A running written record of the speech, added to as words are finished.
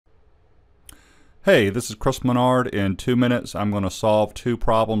Hey, this is Chris Menard. In 2 minutes, I'm going to solve two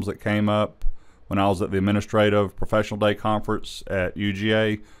problems that came up when I was at the Administrative Professional Day Conference at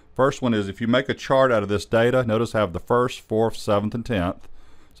UGA. First one is if you make a chart out of this data, notice I have the 1st, 4th, 7th, and 10th.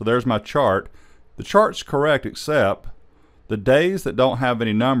 So there's my chart. The chart's correct except the days that don't have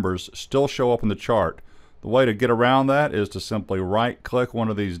any numbers still show up in the chart. The way to get around that is to simply right-click one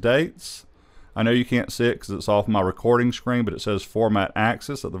of these dates. I know you can't see it because it's off my recording screen, but it says Format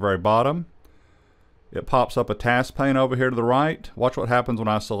Axis at the very bottom. It pops up a task pane over here to the right. Watch what happens when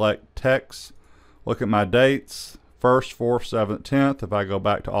I select text. Look at my dates, 1st, 4th, 7th, 10th. If I go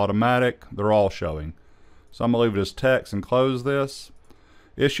back to automatic, they're all showing. So I'm going to leave it as text and close this.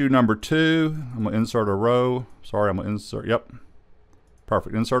 Issue number 2, I'm going to insert a row. Sorry, I'm going to insert, yep.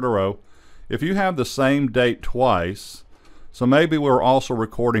 Perfect, insert a row. If you have the same date twice, so maybe we're also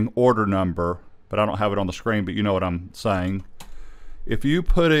recording order number, but I don't have it on the screen, but you know what I'm saying. If you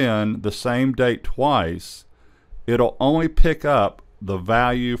put in the same date twice, it'll only pick up the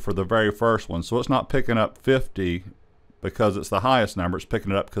value for the very first one. So it's not picking up 50 because it's the highest number, it's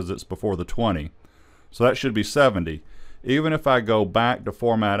picking it up because it's before the 20. So that should be 70. Even if I go back to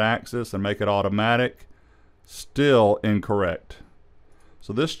Format Axis and make it automatic, still incorrect.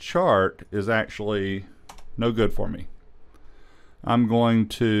 So this chart is actually no good for me. I'm going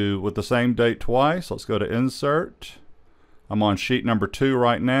to, with the same date twice, let's go to Insert. I'm on sheet number 2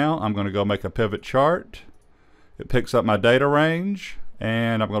 right now. I'm going to go make a pivot chart. It picks up my data range,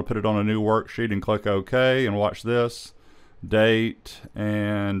 and I'm going to put it on a new worksheet and click OK, and watch this. Date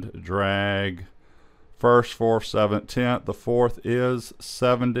and drag 1st, 4th, 7th, 10th. The 4th is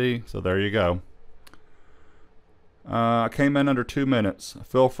 70, so there you go. I came in under 2 minutes.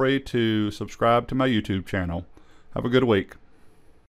 Feel free to subscribe to my YouTube channel. Have a good week.